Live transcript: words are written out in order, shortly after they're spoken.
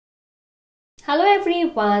Hello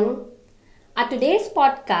everyone. Our today's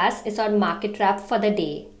podcast is on market wrap for the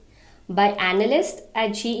day by analyst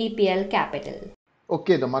at GEPL Capital.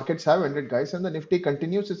 Okay, the markets have ended, guys, and the Nifty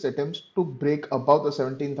continues its attempts to break above the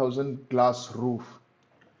 17,000 glass roof.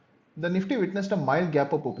 The Nifty witnessed a mild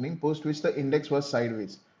gap up opening, post which the index was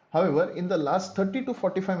sideways. However, in the last 30 to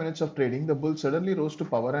 45 minutes of trading, the bull suddenly rose to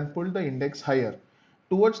power and pulled the index higher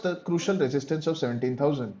towards the crucial resistance of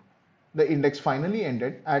 17,000. The index finally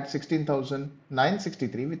ended at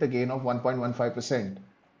 16,963 with a gain of 1.15%.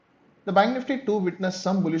 The Bank Nifty too witnessed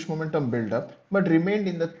some bullish momentum build up but remained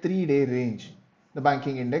in the 3-day range. The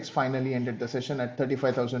banking index finally ended the session at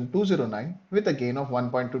 35,209 with a gain of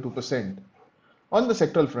 1.22%. On the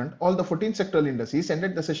sectoral front, all the 14 sectoral indices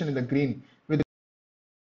ended the session in the green with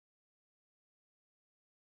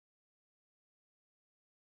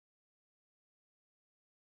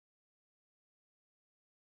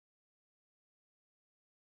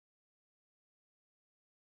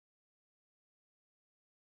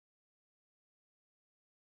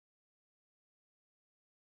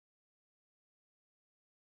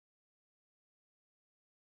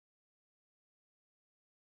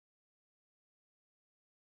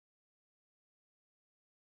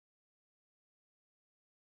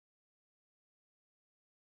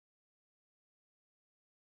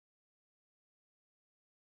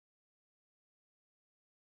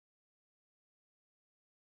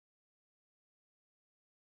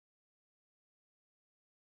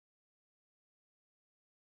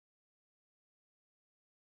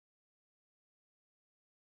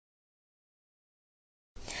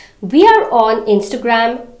We are on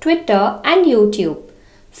Instagram, Twitter, and YouTube.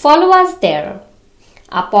 Follow us there.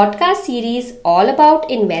 Our podcast series all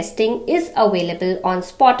about investing is available on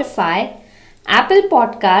Spotify, Apple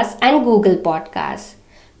Podcasts, and Google Podcasts.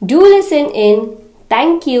 Do listen in.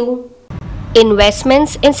 Thank you.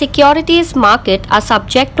 Investments in securities market are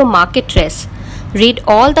subject to market risk. Read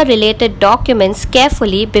all the related documents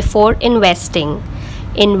carefully before investing.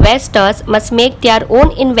 Investors must make their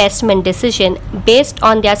own investment decision based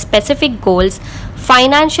on their specific goals,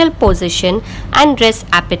 financial position, and risk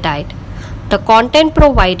appetite. The content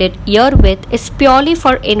provided herewith is purely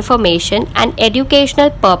for information and educational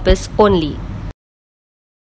purpose only.